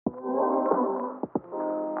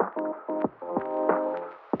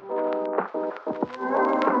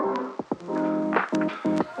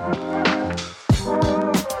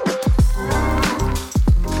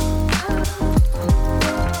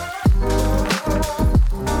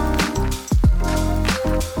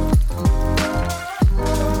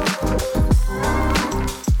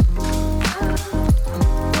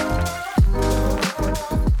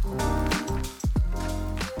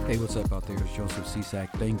Isak.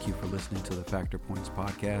 Thank you for listening to the Factor Points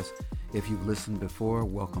podcast. If you've listened before,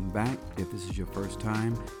 welcome back. If this is your first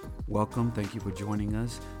time, welcome. Thank you for joining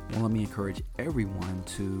us. Well, let me encourage everyone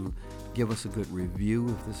to give us a good review.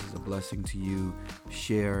 If this is a blessing to you,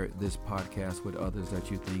 share this podcast with others that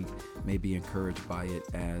you think may be encouraged by it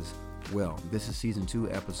as well. This is season 2,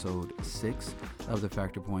 episode 6 of the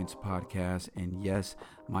Factor Points podcast. And yes,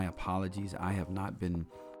 my apologies. I have not been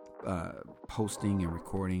posting and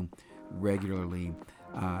recording regularly.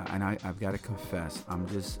 And I've got to confess, I'm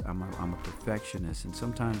a perfectionist. And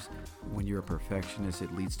sometimes when you're a perfectionist,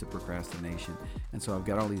 it leads to procrastination. And so I've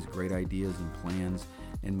got all these great ideas and plans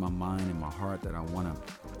in my mind and my heart that I want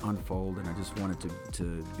to unfold. And I just want it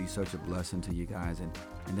to be such a blessing to you guys. And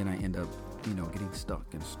then I end up, getting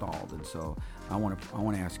stuck and stalled. And so I want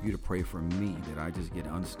to ask you to pray for me that I just get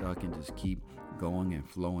unstuck and just keep going and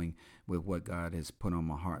flowing with what God has put on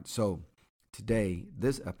my heart. So today,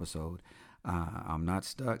 this episode, I'm not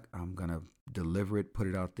stuck. I'm going to deliver it, put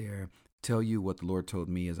it out there, tell you what the Lord told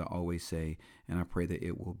me, as I always say, and I pray that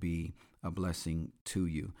it will be a blessing to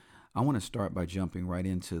you. I want to start by jumping right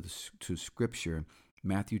into to Scripture,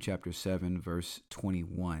 Matthew chapter 7, verse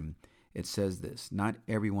 21. It says this: "Not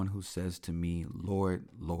everyone who says to me, 'Lord,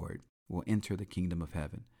 Lord,' will enter the kingdom of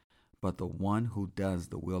heaven, but the one who does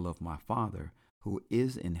the will of my Father who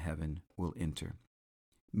is in heaven will enter.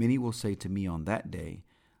 Many will say to me on that day,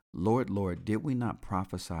 'Lord, Lord, did we not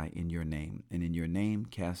prophesy in your name, and in your name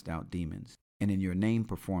cast out demons, and in your name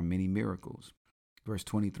perform many miracles?' Verse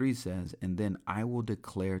 23 says, 'And then I will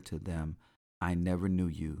declare to them, I never knew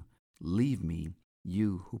you. Leave me,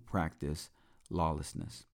 you who practice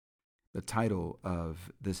lawlessness.'" The title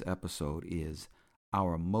of this episode is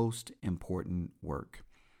Our Most Important Work.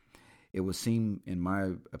 It would seem, in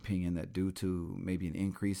my opinion, that due to maybe an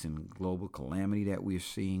increase in global calamity that we're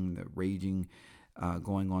seeing, the raging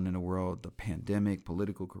going on in the world, the pandemic,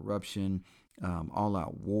 political corruption,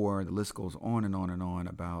 all-out war, the list goes on and on and on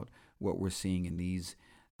about what we're seeing in these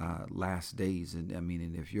last days. And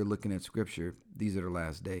if you're looking at Scripture, these are the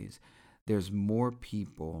last days. There's more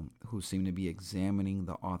people who seem to be examining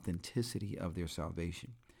the authenticity of their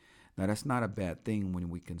salvation. Now, that's not a bad thing when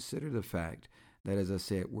we consider the fact that, as I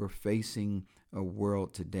said, we're facing a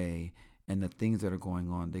world today, and the things that are going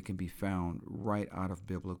on, they can be found right out of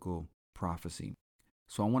biblical prophecy.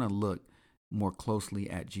 So I want to look more closely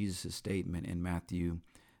at Jesus' statement in Matthew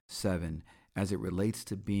 7 as it relates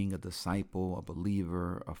to being a disciple, a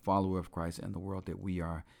believer, a follower of Christ in the world that we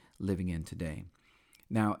are living in today.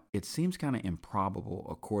 Now, it seems kind of improbable,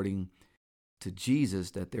 according to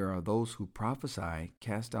Jesus, that there are those who prophesy,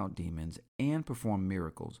 cast out demons, and perform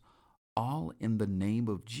miracles, all in the name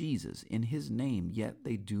of Jesus, in his name, yet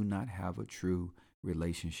they do not have a true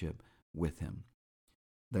relationship with him.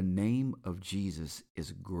 The name of Jesus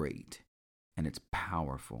is great, and it's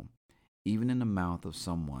powerful, even in the mouth of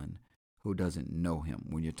someone who doesn't know him.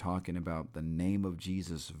 When you're talking about the name of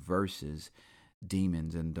Jesus versus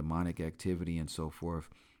demons and demonic activity and so forth,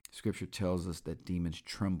 Scripture tells us that demons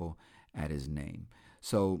tremble at his name.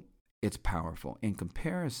 So it's powerful. In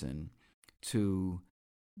comparison to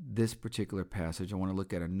this particular passage, I want to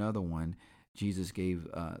look at another one. Jesus gave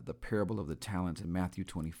the parable of the talents in Matthew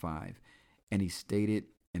 25, and he stated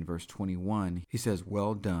in verse 21, he says,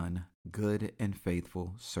 "Well done, good and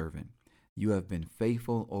faithful servant. You have been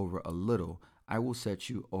faithful over a little. I will set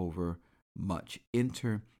you over much.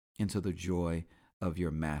 Enter into the joy of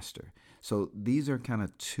your master." So these are kind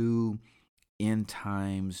of two end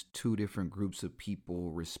times, two different groups of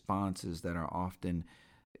people, responses that are often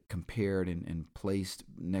compared and placed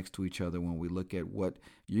next to each other when we look at what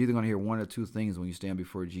you're either going to hear one or two things when you stand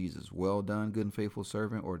before Jesus: "Well done, good and faithful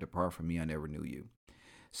servant," or "Depart from me, I never knew you."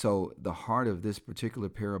 So the heart of this particular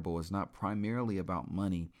parable is not primarily about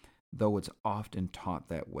money, though it's often taught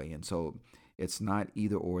that way. And so it's not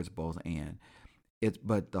either or, it's both and.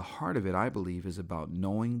 But the heart of it, I believe, is about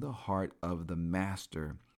knowing the heart of the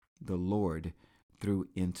master, the Lord, through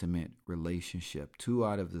intimate relationship. 2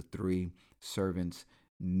 out of the 3 servants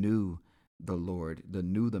knew the Lord,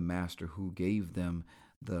 knew the master who gave them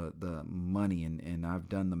the money. And I've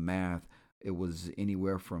done the math. It was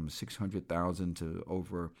anywhere from $600,000 to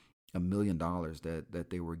over $1 million that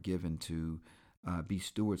they were given to be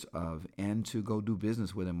stewards of and to go do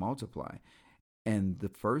business with and multiply. And the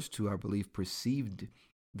first 2, I believe, perceived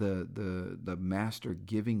the master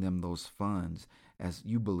giving them those funds as,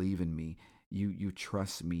 "You believe in me, you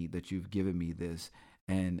trust me that you've given me this,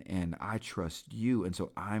 and I trust you, and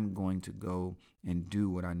so I'm going to go and do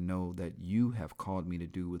what I know that you have called me to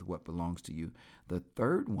do with what belongs to you." The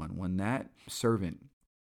third one, when that servant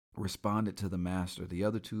responded to the master, the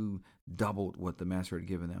other 2 doubled what the master had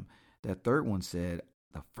given them. That third one said,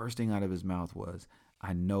 the first thing out of his mouth was,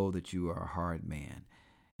 I know that you are a hard man.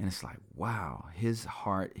 And it's like, wow, his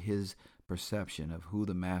heart, his perception of who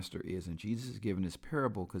the master is. And Jesus is giving this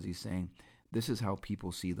parable because he's saying, this is how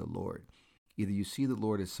people see the Lord. Either you see the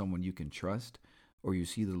Lord as someone you can trust, or you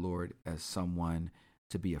see the Lord as someone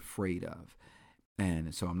to be afraid of.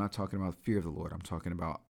 And so I'm not talking about fear of the Lord. I'm talking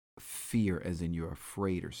about fear as in you're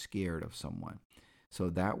afraid or scared of someone. So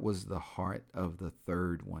that was the heart of the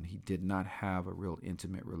third one. He did not have a real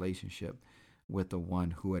intimate relationship with the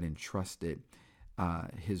one who had entrusted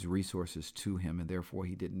his resources to him, and therefore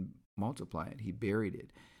he didn't multiply it. He buried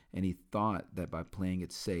it, and he thought that by playing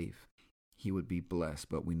it safe, he would be blessed.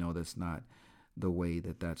 But we know that's not the way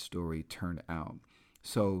that story turned out.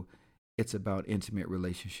 So it's about intimate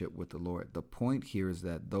relationship with the Lord. The point here is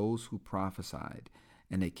that those who prophesied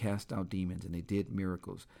and they cast out demons and they did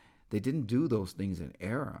miracles, they didn't do those things in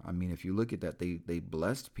error. I mean, if you look at that, they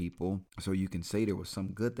blessed people, so you can say there was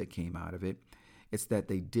some good that came out of it. It's that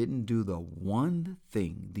they didn't do the one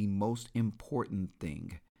thing, the most important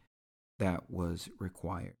thing that was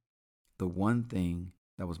required. The one thing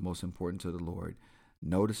that was most important to the Lord.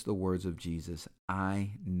 Notice the words of Jesus,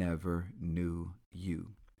 I never knew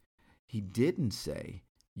you. He didn't say,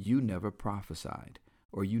 you never prophesied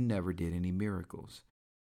or you never did any miracles.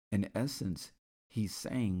 In essence, he's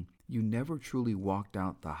saying you never truly walked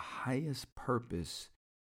out the highest purpose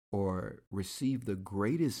or received the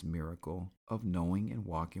greatest miracle of knowing and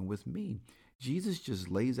walking with me. Jesus just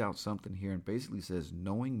lays out something here and basically says,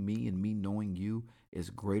 knowing me and me knowing you is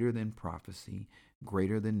greater than prophecy,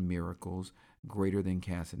 greater than miracles, greater than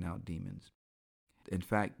casting out demons. In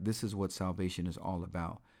fact, this is what salvation is all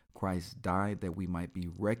about. Christ died that we might be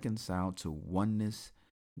reconciled to oneness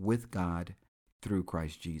with God through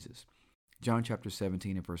Christ Jesus. John chapter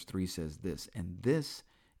 17 and verse 3 says this, and this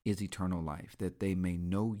is eternal life, that they may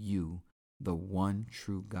know you, the one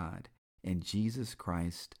true God, and Jesus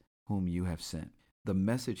Christ, whom you have sent. The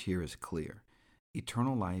message here is clear.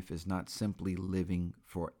 Eternal life is not simply living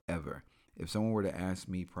forever. If someone were to ask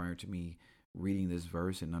me prior to me reading this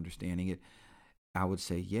verse and understanding it, I would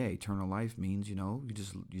say, yeah, eternal life means, you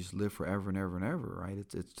just live forever and ever and ever, right?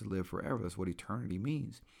 It's to live forever. That's what eternity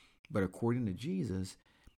means. But according to Jesus,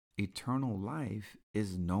 eternal life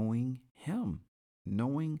is knowing him,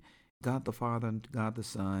 knowing God the Father and God the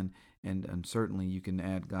Son, and certainly you can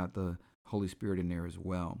add God the Holy Spirit in there as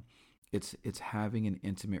well. It's having an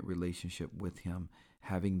intimate relationship with him,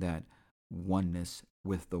 having that oneness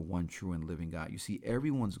with the one true and living God. You see,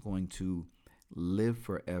 everyone's going to live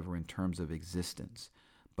forever in terms of existence,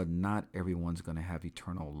 but not everyone's going to have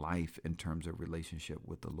eternal life in terms of relationship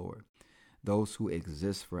with the Lord. Those who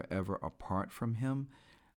exist forever apart from him,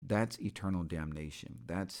 that's eternal damnation.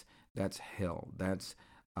 That's hell. That's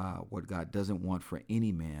what God doesn't want for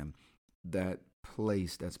any man. That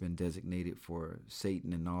place that's been designated for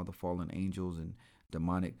Satan and all the fallen angels and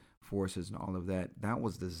demonic forces and all of that, that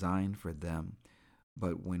was designed for them.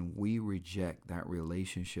 But when we reject that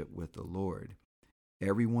relationship with the Lord,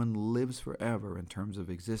 everyone lives forever in terms of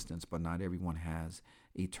existence, but not everyone has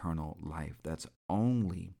eternal life. That's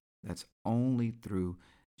only through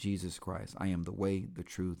Jesus Christ. I am the way, the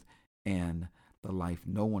truth, and the life.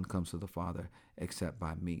 No one comes to the Father except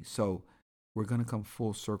by me. So we're going to come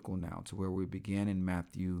full circle now to where we began in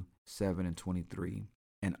Matthew 7 and 23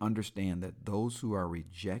 and understand that those who are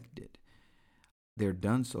rejected, they're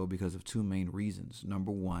done so because of two main reasons.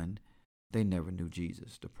 Number one, they never knew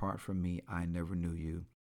Jesus. Depart from me, I never knew you.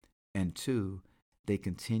 And two, they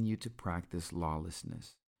continue to practice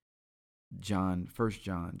lawlessness. 1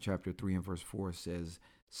 John chapter 3 and verse 4 says,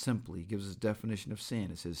 simply gives us definition of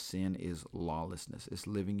sin. It says sin is lawlessness. It's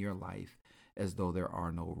living your life as though there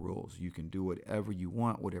are no rules. You can do whatever you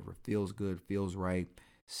want, whatever feels good, feels right.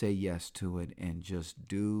 Say yes to it and just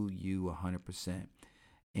do you 100%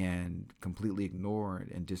 and completely ignore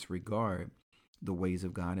and disregard the ways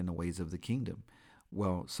of God and the ways of the kingdom.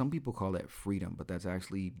 Well, some people call that freedom, but that's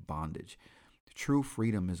actually bondage. True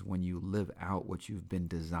freedom is when you live out what you've been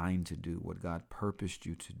designed to do, what God purposed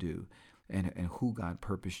you to do, and who God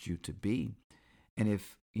purposed you to be. And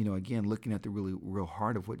if, again, looking at the really real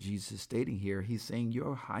heart of what Jesus is stating here, he's saying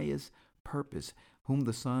your highest purpose, whom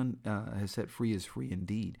the Son has set free is free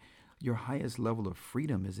indeed. Your highest level of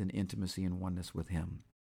freedom is in intimacy and oneness with him.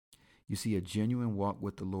 You see, a genuine walk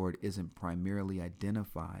with the Lord isn't primarily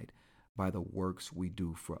identified by the works we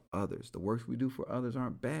do for others. The works we do for others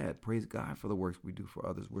aren't bad. Praise God for the works we do for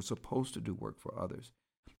others. We're supposed to do work for others.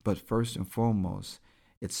 But first and foremost,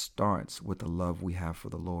 it starts with the love we have for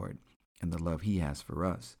the Lord and the love he has for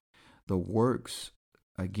us. The works,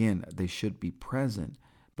 again, they should be present,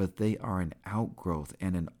 but they are an outgrowth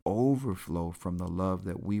and an overflow from the love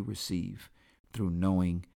that we receive through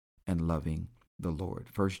knowing and loving the Lord.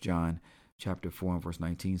 1 John chapter 4 and verse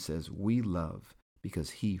 19 says, we love because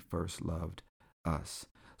he first loved us.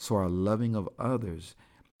 So our loving of others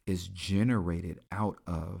is generated out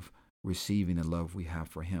of receiving the love we have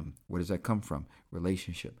for him. Where does that come from?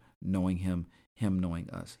 Relationship, knowing him, him knowing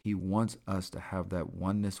us. He wants us to have that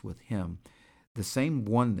oneness with him. The same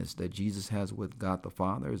oneness that Jesus has with God the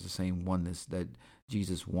Father is the same oneness that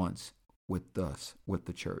Jesus wants with us, with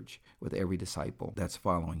the church, with every disciple that's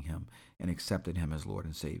following him and accepted him as Lord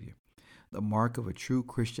and Savior. The mark of a true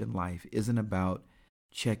Christian life isn't about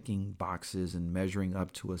checking boxes and measuring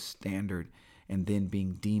up to a standard and then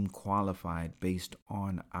being deemed qualified based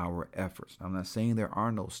on our efforts. I'm not saying there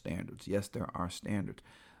are no standards. Yes, there are standards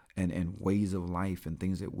and ways of life and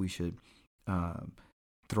things that we should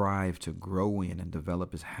thrive to grow in and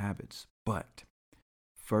develop as habits. But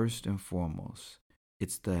first and foremost,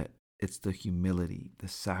 it's the humility, the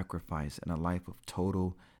sacrifice, and a life of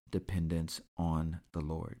total dependence on the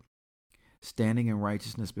Lord. Standing in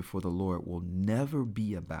righteousness before the Lord will never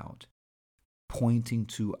be about pointing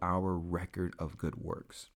to our record of good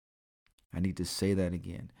works. I need to say that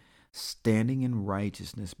again. Standing in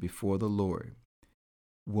righteousness before the Lord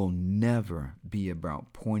will never be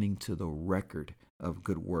about pointing to the record of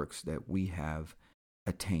good works that we have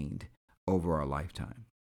attained over our lifetime.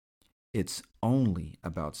 It's only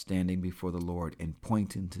about standing before the Lord and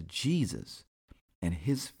pointing to Jesus and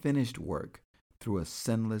his finished work through a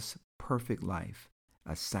sinless, perfect life,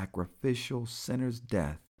 a sacrificial sinner's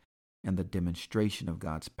death, and the demonstration of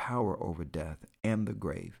God's power over death and the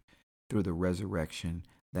grave through the resurrection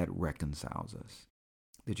that reconciles us.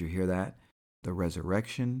 Did you hear that? The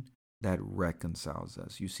resurrection that reconciles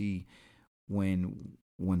us. You see, when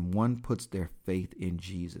one puts their faith in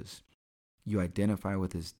Jesus, you identify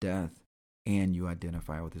with his death and you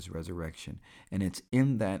identify with his resurrection. And it's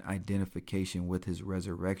in that identification with his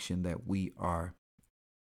resurrection that we are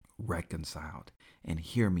reconciled. And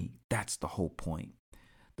hear me, that's the whole point.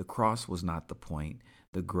 The cross was not the point.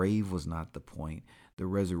 The grave was not the point. The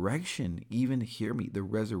resurrection, even hear me, the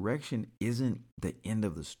resurrection isn't the end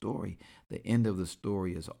of the story. The end of the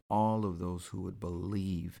story is all of those who would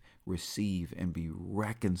believe, receive, and be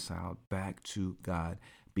reconciled back to God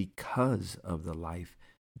because of the life,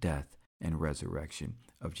 death, and resurrection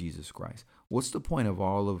of Jesus Christ. What's the point of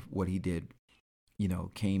all of what he did,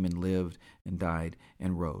 came and lived and died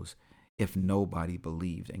and rose, if nobody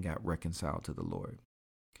believed and got reconciled to the Lord?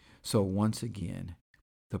 So once again,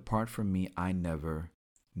 depart from me, I never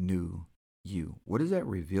knew you. What does that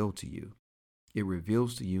reveal to you? It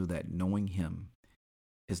reveals to you that knowing him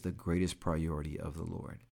is the greatest priority of the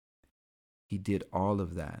Lord. He did all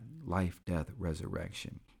of that, life, death,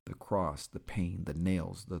 resurrection, the cross, the pain, the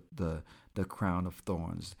nails, the crown of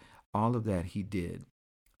thorns, all of that he did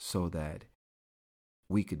so that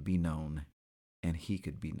we could be known and he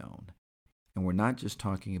could be known. And we're not just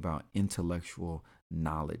talking about intellectual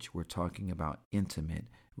knowledge. We're talking about intimate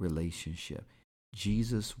relationship.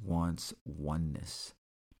 Jesus wants oneness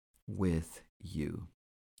with you.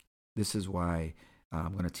 This is why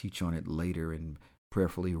I'm going to teach on it later and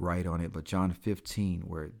prayerfully write on it. But John 15,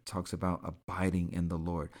 where it talks about abiding in the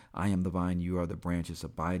Lord. I am the vine, you are the branches.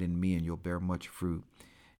 Abide in me and you'll bear much fruit.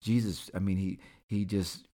 Jesus, he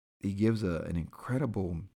gives an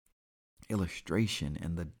incredible illustration,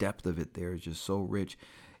 and the depth of it there is just so rich,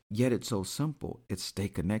 yet it's so simple. It's stay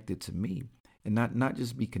connected to me, and not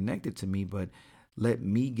just be connected to me, but let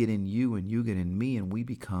me get in you and you get in me and we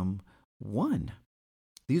become one.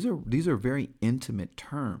 These are very intimate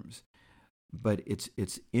terms, but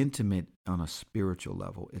it's intimate on a spiritual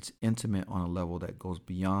level. It's intimate on a level that goes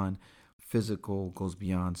beyond physical, goes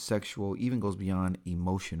beyond sexual, even goes beyond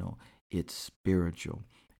emotional. It's spiritual.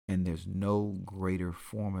 And there's no greater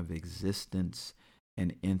form of existence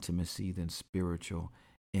and intimacy than spiritual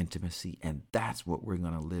intimacy. And that's what we're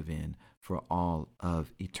going to live in for all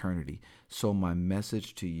of eternity. So my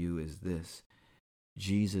message to you is this: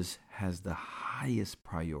 Jesus has the highest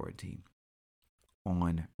priority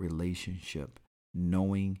on relationship,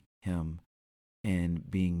 knowing him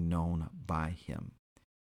and being known by him.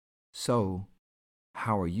 So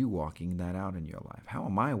how are you walking that out in your life? How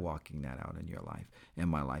am I walking that out in your life, in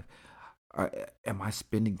my life? Am I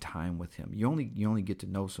spending time with him? You only get to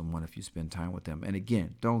know someone if you spend time with them. And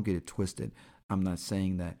again, don't get it twisted. I'm not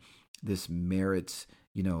saying that this merits,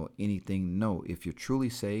 anything. No, if you're truly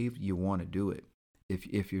saved, you want to do it.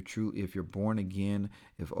 if you're true, if you're born again,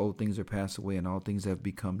 if old things are passed away and all things have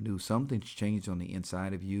become new, something's changed on the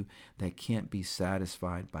inside of you that can't be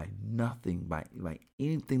satisfied by nothing, by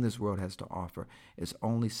anything this world has to offer. It's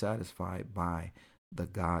only satisfied by the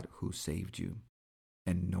God who saved you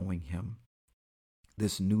and knowing him.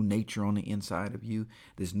 This new nature on the inside of you,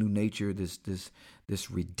 this new nature, this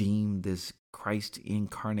redeemed, this Christ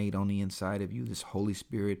incarnate on the inside of you, this Holy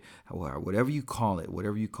Spirit, whatever you call it,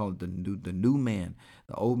 the new man.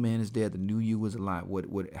 The old man is dead, the new you is alive.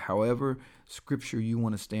 However scripture you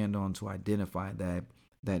want to stand on to identify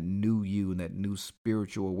that new you and that new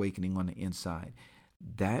spiritual awakening on the inside,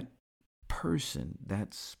 that person,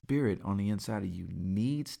 that spirit on the inside of you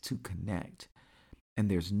needs to connect. And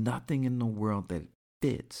there's nothing in the world that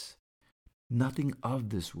fits. Nothing of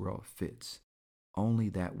this world fits. Only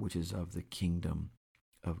that which is of the kingdom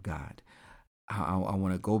of God. I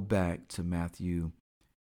want to go back to Matthew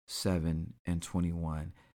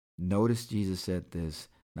 7:21. Notice Jesus said this: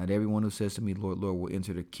 not everyone who says to me, Lord, Lord, will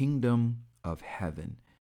enter the kingdom of heaven.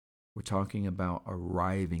 We're talking about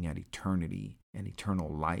arriving at eternity and eternal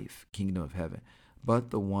life, kingdom of heaven. But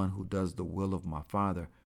the one who does the will of my Father,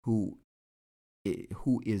 who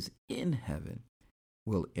is in heaven,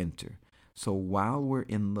 will enter. So while we're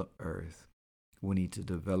in the earth, we need to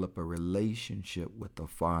develop a relationship with the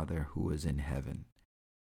Father who is in heaven.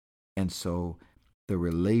 And so the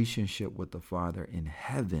relationship with the Father in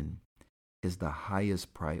heaven is the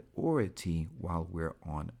highest priority while we're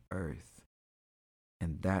on earth.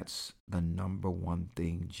 And that's the number one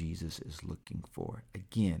thing Jesus is looking for.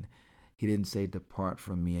 Again, he didn't say, depart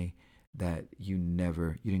from me, that you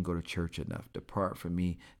didn't go to church enough. Depart from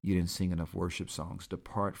me, you didn't sing enough worship songs.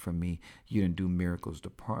 Depart from me, you didn't do miracles.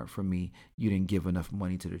 Depart from me, you didn't give enough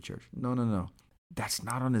money to the church. No. That's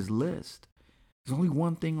not on his list. There's only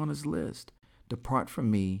one thing on his list. Depart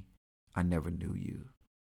from me, I never knew you.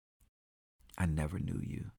 I never knew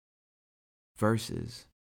you. Versus,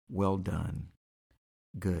 well done,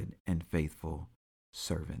 good and faithful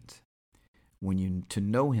servant. To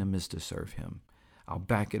know him is to serve him. I'll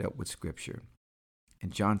back it up with scripture.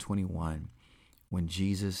 In John 21, when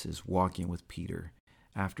Jesus is walking with Peter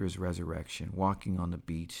after his resurrection, walking on the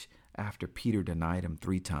beach after Peter denied him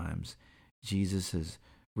 3 times, Jesus has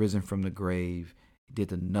risen from the grave. He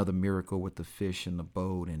did another miracle with the fish in the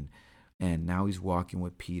boat, and now he's walking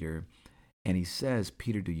with Peter. And he says,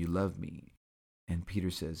 Peter, do you love me? And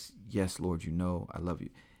Peter says, yes, Lord, you know I love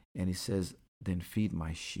you. And he says, then feed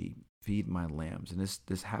my sheep, feed my lambs. And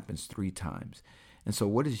this happens 3 times. And so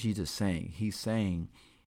what is Jesus saying? He's saying,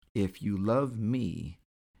 if you love me,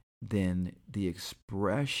 then the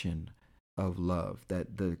expression of love,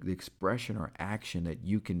 that the expression or action that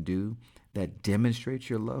you can do that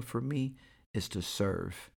demonstrates your love for me is to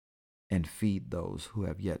serve and feed those who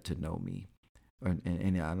have yet to know me.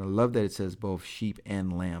 And I love that it says both sheep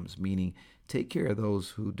and lambs, meaning take care of those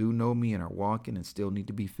who do know me and are walking and still need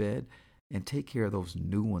to be fed, and take care of those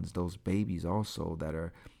new ones, those babies also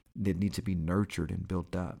that need to be nurtured and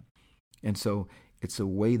built up. And so it's a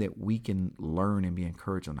way that we can learn and be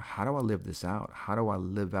encouraged on, how do I live this out? How do I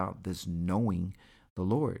live out this knowing the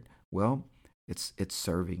Lord? Well, it's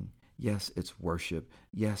serving. Yes, it's worship.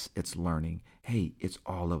 Yes, it's learning. Hey, it's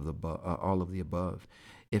all of the above.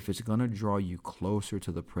 If it's going to draw you closer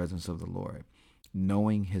to the presence of the Lord,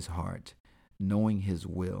 knowing his heart, knowing his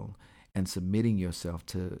will, and submitting yourself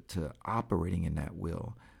to operating in that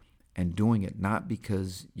will, and doing it not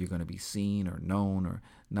because you're going to be seen or known, or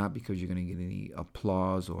not because you're going to get any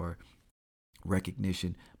applause or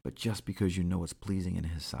recognition, but just because you know it's pleasing in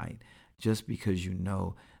his sight, just because you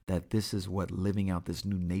know that this is what living out this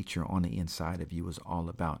new nature on the inside of you is all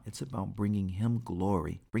about. It's about bringing him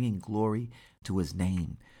glory, bringing glory to his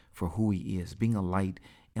name for who he is, being a light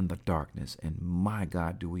in the darkness. And my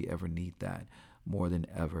God, do we ever need that more than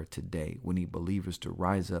ever today. We need believers to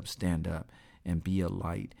rise up, stand up, and be a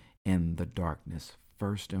light in the darkness,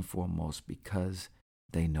 first and foremost, because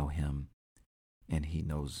they know him and he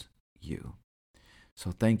knows you.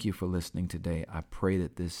 So thank you for listening today. I pray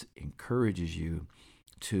that this encourages you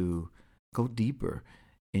to go deeper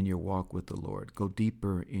in your walk with the Lord. Go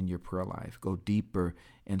deeper in your prayer life. Go deeper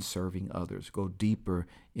in serving others. Go deeper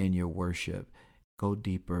in your worship. Go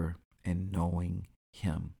deeper in knowing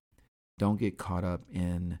him. Don't get caught up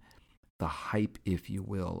in the hype, if you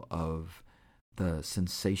will, of the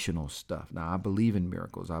sensational stuff. Now, I believe in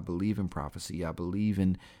miracles. I believe in prophecy. I believe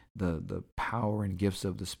in the power and gifts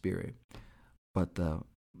of the Spirit. But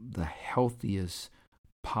the healthiest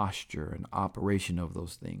posture and operation of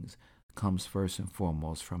those things comes first and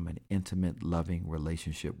foremost from an intimate, loving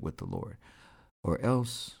relationship with the Lord. Or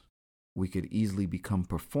else we could easily become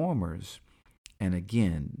performers And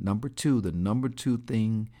again, the number two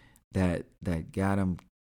thing that got him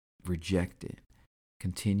rejected,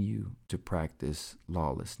 continue to practice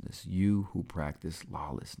lawlessness. You who practice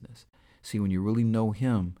lawlessness. See, when you really know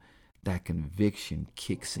him, that conviction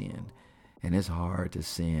kicks in. And it's hard to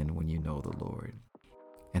sin when you know the Lord.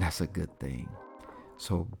 And that's a good thing.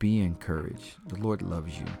 So be encouraged. The Lord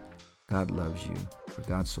loves you. God loves you. For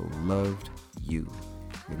God so loved you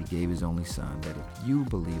that he gave his only son, that if you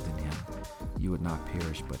believed in him, you would not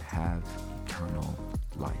perish but have eternal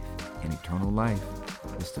life. And eternal life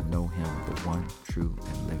is to know him, the one true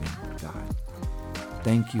and living God.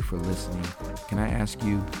 Thank you for listening. Can I ask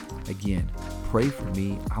you again, pray for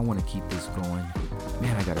me. I want to keep this going.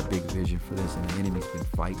 Man, I got a big vision for this, and the enemy's been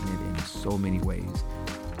fighting it in so many ways.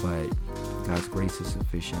 But God's grace is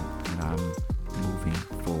sufficient, and I'm moving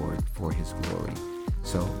forward for his glory.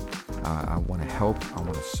 So I want to help. I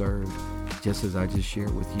want to serve, just as I just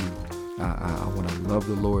shared with you. I want to love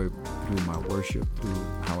the Lord through my worship, through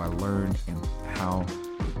how I learn and how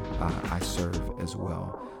I serve as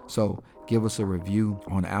well. So give us a review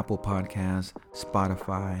on Apple Podcasts,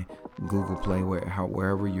 Spotify, Google Play,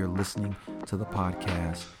 wherever you're listening to the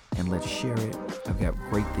podcast, and let's share it. I've got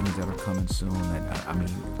great things that are coming soon that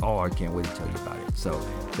I can't wait to tell you about it. So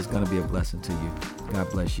it's going to be a blessing to you. God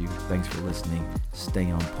bless you. Thanks for listening.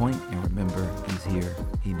 Stay on point, and remember, he's here,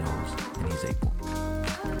 he knows, and he's able.